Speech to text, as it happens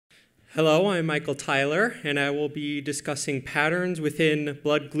Hello, I'm Michael Tyler, and I will be discussing patterns within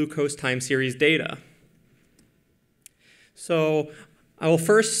blood glucose time series data. So I will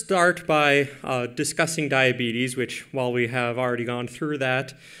first start by discussing diabetes, which while we have already gone through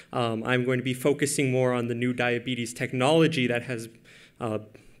that, I'm going to be focusing more on the new diabetes technology that has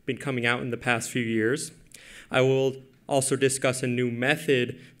been coming out in the past few years. I will also discuss a new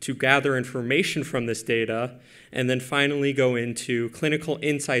method to gather information from this data, and then finally go into clinical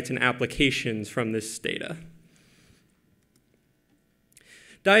insights and applications from this data.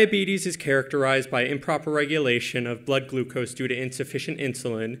 Diabetes is characterized by improper regulation of blood glucose due to insufficient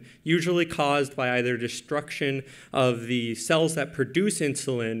insulin, usually caused by either destruction of the cells that produce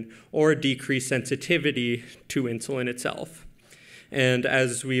insulin or decreased sensitivity to insulin itself. And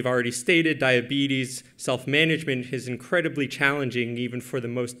as we've already stated, diabetes self-management is incredibly challenging even for the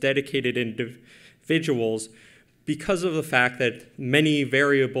most dedicated individuals because of the fact that many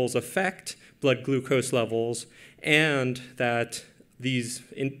variables affect blood glucose levels and that these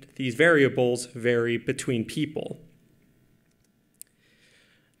variables vary between people.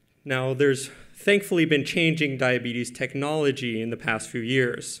 Now, there's thankfully been changing diabetes technology in the past few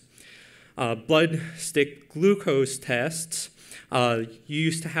years. Blood stick glucose tests, you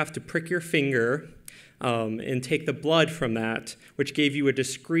used to have to prick your finger and take the blood from that, which gave you a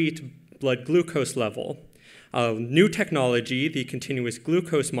discrete blood glucose level. New technology, the continuous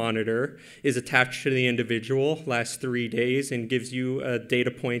glucose monitor, is attached to the individual, lasts 3 days, and gives you a data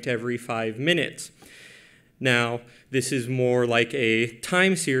point every 5 minutes. Now, this is more like a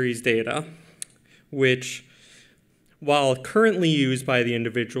time series data, which, while currently used by the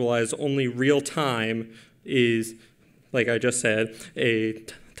individual as only real time, is, like I just said, a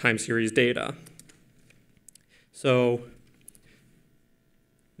time series data. So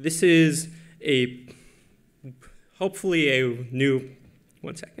this is hopefully a new,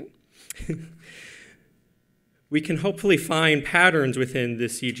 one second. We can hopefully find patterns within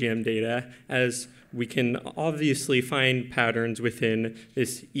this CGM data, as we can obviously find patterns within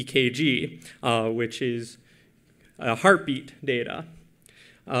this EKG, which is heartbeat data.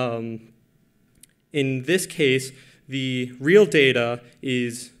 In this case, the real data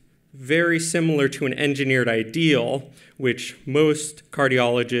is very similar to an engineered ideal, which most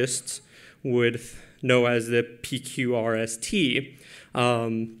cardiologists would know as the PQRST.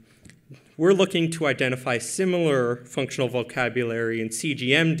 We're looking to identify similar functional vocabulary in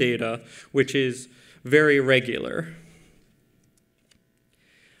CGM data, which is very regular.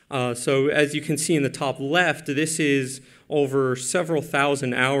 So as you can see in the top left, this is over several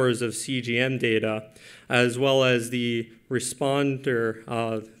thousand hours of CGM data, as well as the responder,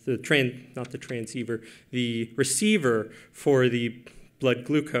 the receiver for the blood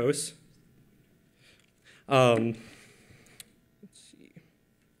glucose. Let's see.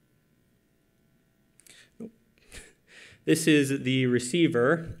 Nope. This is the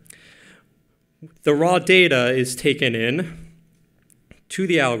receiver. The raw data is taken in to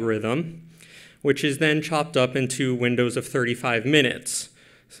the algorithm, which is then chopped up into windows of 35 minutes,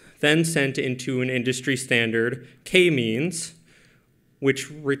 then sent into an industry standard k-means, which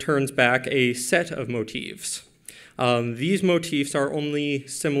returns back a set of motifs. These motifs are only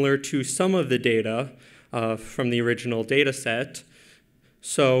similar to some of the data from the original data set.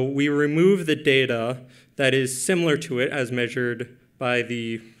 So we remove the data that is similar to it as measured by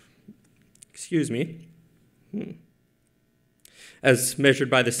the, as measured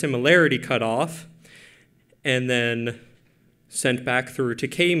by the similarity cutoff, and then sent back through to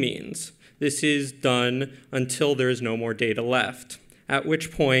k-means. This is done until there is no more data left, at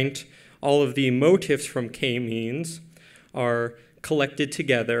which point all of the motifs from k-means are collected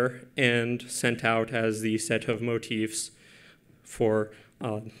together and sent out as the set of motifs for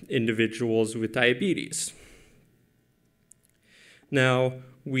individuals with diabetes. Now,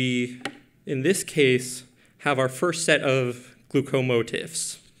 we, in this case, have our first set of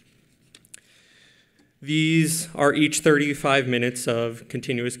GlucoMotifs. These are each 35 minutes of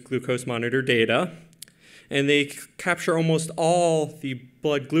continuous glucose monitor data, and they capture almost all the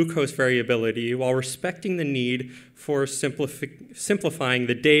blood glucose variability while respecting the need for simplifying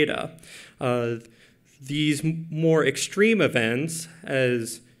the data. These more extreme events,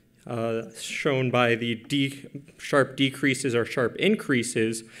 as shown by the sharp decreases or sharp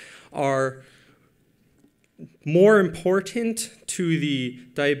increases, are more important to the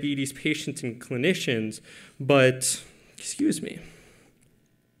diabetes patients and clinicians, but,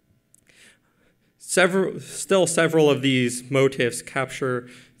 several of these motifs capture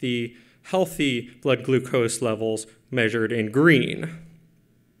the healthy blood glucose levels measured in green.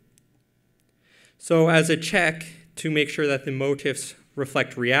 So as a check to make sure that the motifs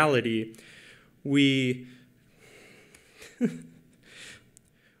reflect reality, we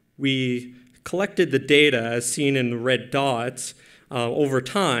collected the data as seen in the red dots over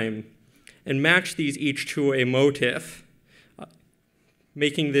time and matched these each to a motif,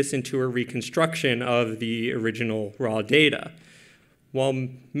 making this into a reconstruction of the original raw data. While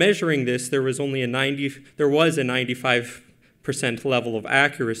measuring this, there was a 95% level of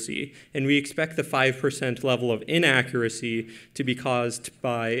accuracy, and we expect the 5% level of inaccuracy to be caused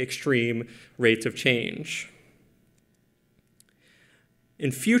by extreme rates of change.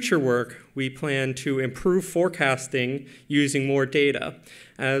 In future work, we plan to improve forecasting using more data.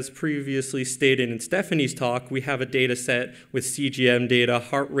 As previously stated in Stephanie's talk, we have a data set with CGM data,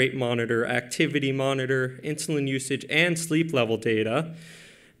 heart rate monitor, activity monitor, insulin usage, and sleep level data.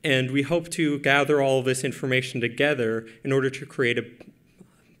 And we hope to gather all of this information together in order to create a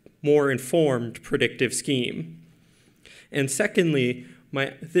more informed predictive scheme. And secondly,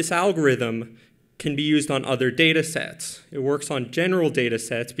 this algorithm can be used on other data sets. It works on general data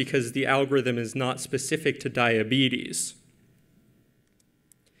sets because the algorithm is not specific to diabetes.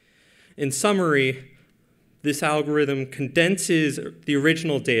 In summary, this algorithm condenses the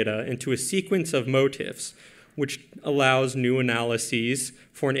original data into a sequence of motifs, which allows new analyses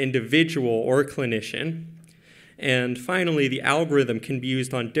for an individual or clinician. And finally, the algorithm can be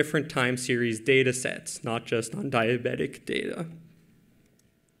used on different time series data sets, not just on diabetic data.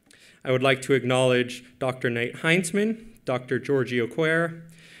 I would like to acknowledge Dr. Knight Heinzman, Dr. Giorgio Quer,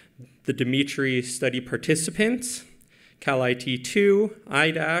 the Dimitri study participants, Cal IT2,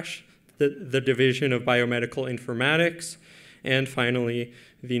 IDASH, the Division of Biomedical Informatics, and finally,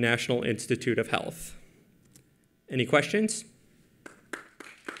 the National Institute of Health. Any questions?